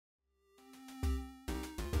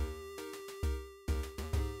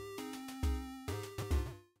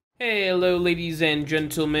Hey, hello ladies and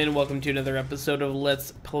gentlemen, welcome to another episode of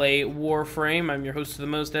Let's Play Warframe. I'm your host of the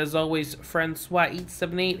most, as always,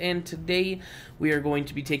 Francois878, and today we are going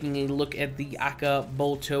to be taking a look at the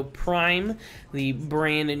AkBolto Prime, the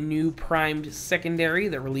brand new primed secondary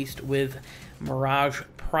that released with Mirage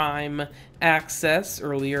Prime Access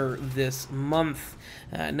earlier this month.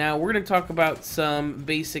 Now we're going to talk about some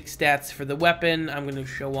basic stats for the weapon. I'm going to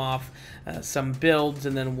show off some builds,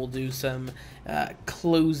 and then we'll do some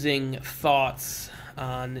closing thoughts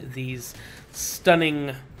on these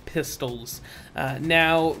stunning pistols.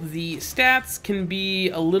 Now the stats can be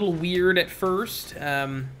a little weird at first.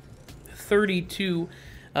 32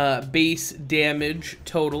 base damage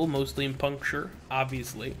total, mostly in puncture,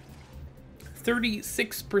 obviously.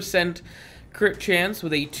 36% crit chance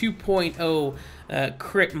with a 2.0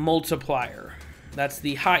 crit multiplier. That's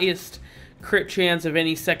the highest crit chance of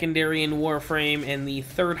any secondary in Warframe and the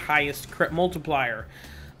third highest crit multiplier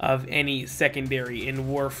of any secondary in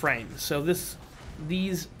Warframe. So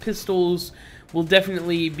these pistols will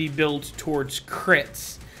definitely be built towards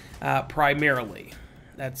crits primarily.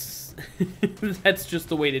 That's that's just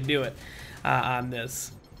the way to do it on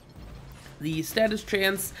this. The status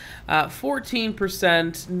chance,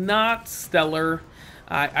 14%, not stellar.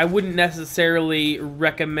 I wouldn't necessarily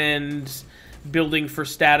recommend building for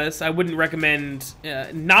status. I wouldn't recommend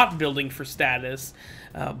not building for status,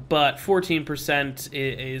 but 14%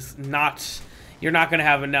 is not, you're not going to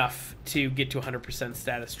have enough to get to 100%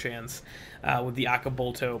 status chance with the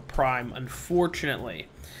AkBolto Prime, unfortunately.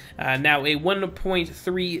 Now, a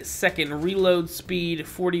 1.3 second reload speed,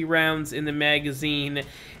 40 rounds in the magazine,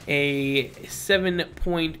 a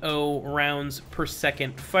 7.0 rounds per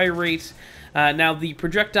second fire rate. Now, the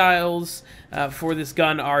projectiles for this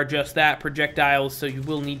gun are just that, projectiles, so you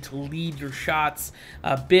will need to lead your shots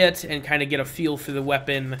a bit and kind of get a feel for the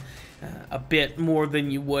weapon a bit more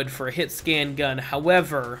than you would for a hit scan gun.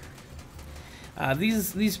 However,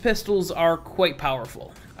 these pistols are quite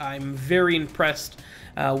powerful. I'm very impressed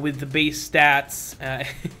with the base stats.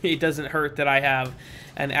 It doesn't hurt that I have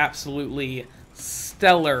an absolutely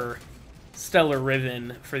stellar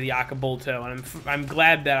ribbon for the AkBolto, and I'm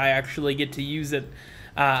glad that I actually get to use it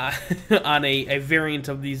on a variant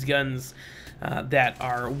of these guns that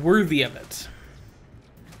are worthy of it.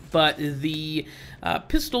 But the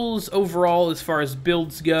pistols overall, as far as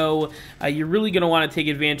builds go, you're really going to want to take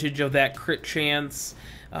advantage of that crit chance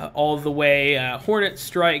all the way. Hornet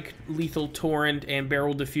Strike, Lethal Torrent, and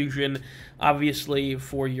Barrel Diffusion, obviously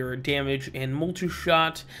for your damage and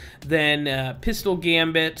multi-shot. Then Pistol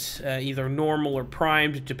Gambit, either normal or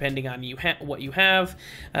primed, depending on what you have.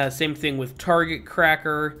 Same thing with Target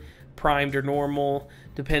Cracker, primed or normal,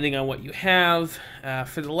 depending on what you have.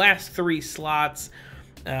 For the last 3 slots,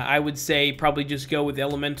 I would say probably just go with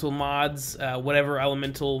elemental mods, whatever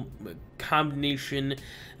elemental combination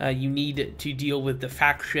you need to deal with the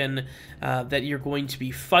faction that you're going to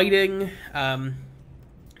be fighting.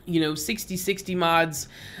 You know, 60/60 mods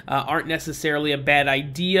aren't necessarily a bad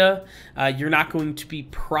idea. You're not going to be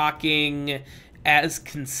proccing as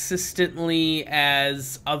consistently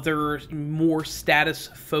as other more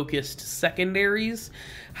status-focused secondaries.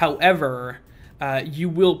 However, you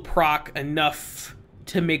will proc enough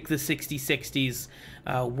to make the 60/60s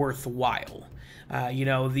worthwhile. You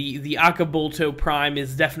know, the AkBolto Prime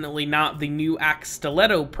is definitely not the new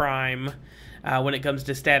Stiletto Prime when it comes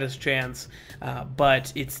to status chance,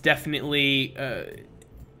 but it's definitely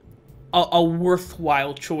a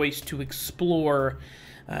worthwhile choice to explore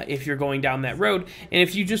if you're going down that road. And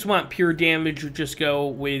if you just want pure damage, just go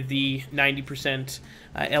with the 90%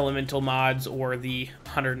 elemental mods or the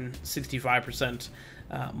 165%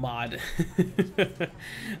 mod.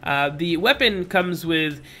 The weapon comes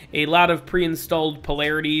with a lot of pre-installed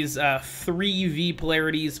polarities, 3 V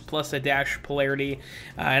polarities plus a dash polarity,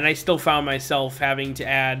 and I still found myself having to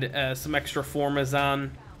add some extra formas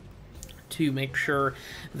on to make sure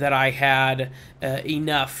that I had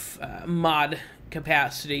enough mod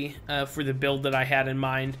capacity for the build that I had in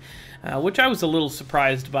mind, which I was a little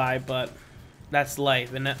surprised by, but that's life,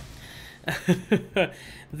 isn't it?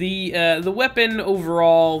 The weapon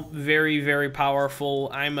overall, very, very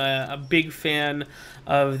powerful. I'm a big fan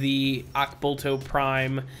of the AkBolto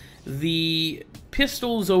Prime. The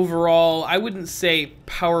pistols overall, I wouldn't say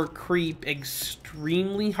power creep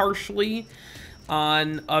extremely harshly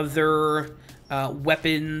on other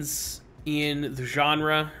weapons in the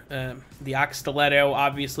genre. The Stiletto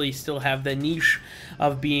obviously still have the niche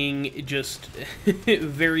of being just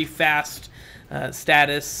very fast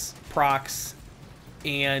status procs,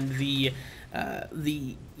 and the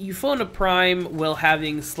Euphona Prime, while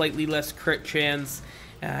having slightly less crit chance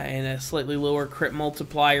and a slightly lower crit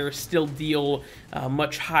multiplier still deal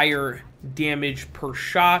much higher damage per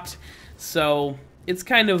shot. So it's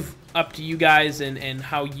kind of up to you guys and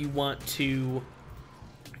how you want to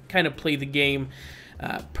kind of play the game.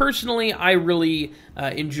 Personally, I really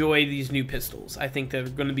enjoy these new pistols. I think they're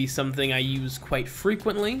going to be something I use quite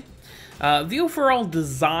frequently. The overall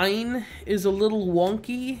design is a little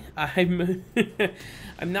wonky. I'm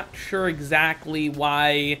not sure exactly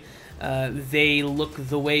why they look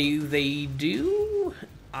the way they do.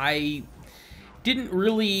 I didn't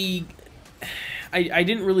really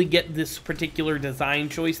get this particular design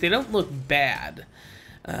choice. They don't look bad.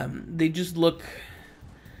 They just look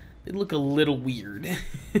a little weird,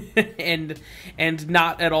 and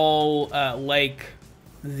not at all like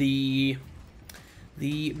the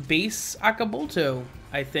base AkBolto.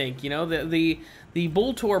 I think, you know, the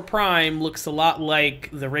Boltor Prime looks a lot like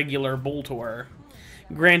the regular Boltor.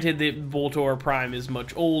 Granted, the Boltor Prime is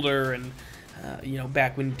much older, and you know,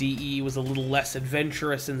 back when DE was a little less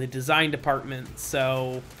adventurous in the design department,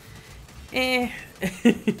 so I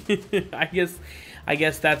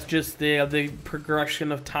guess that's just the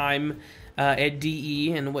progression of time at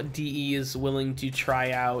DE and what DE is willing to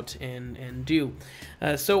try out and do.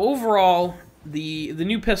 So overall, the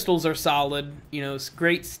new pistols are solid. You know, it's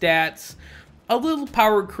great stats, a little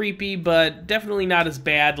power creepy, but definitely not as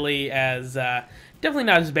badly as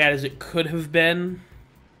it could have been.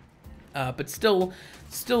 But still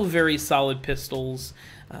very solid pistols.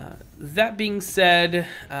 That being said,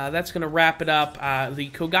 that's going to wrap it up. The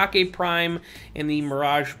Kogake Prime and the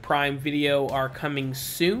Mirage Prime video are coming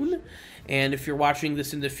soon. And if you're watching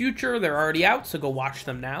this in the future, they're already out, so go watch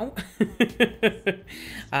them now.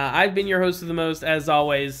 I've been your host of the most, as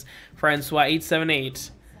always,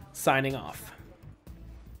 Francois878, signing off.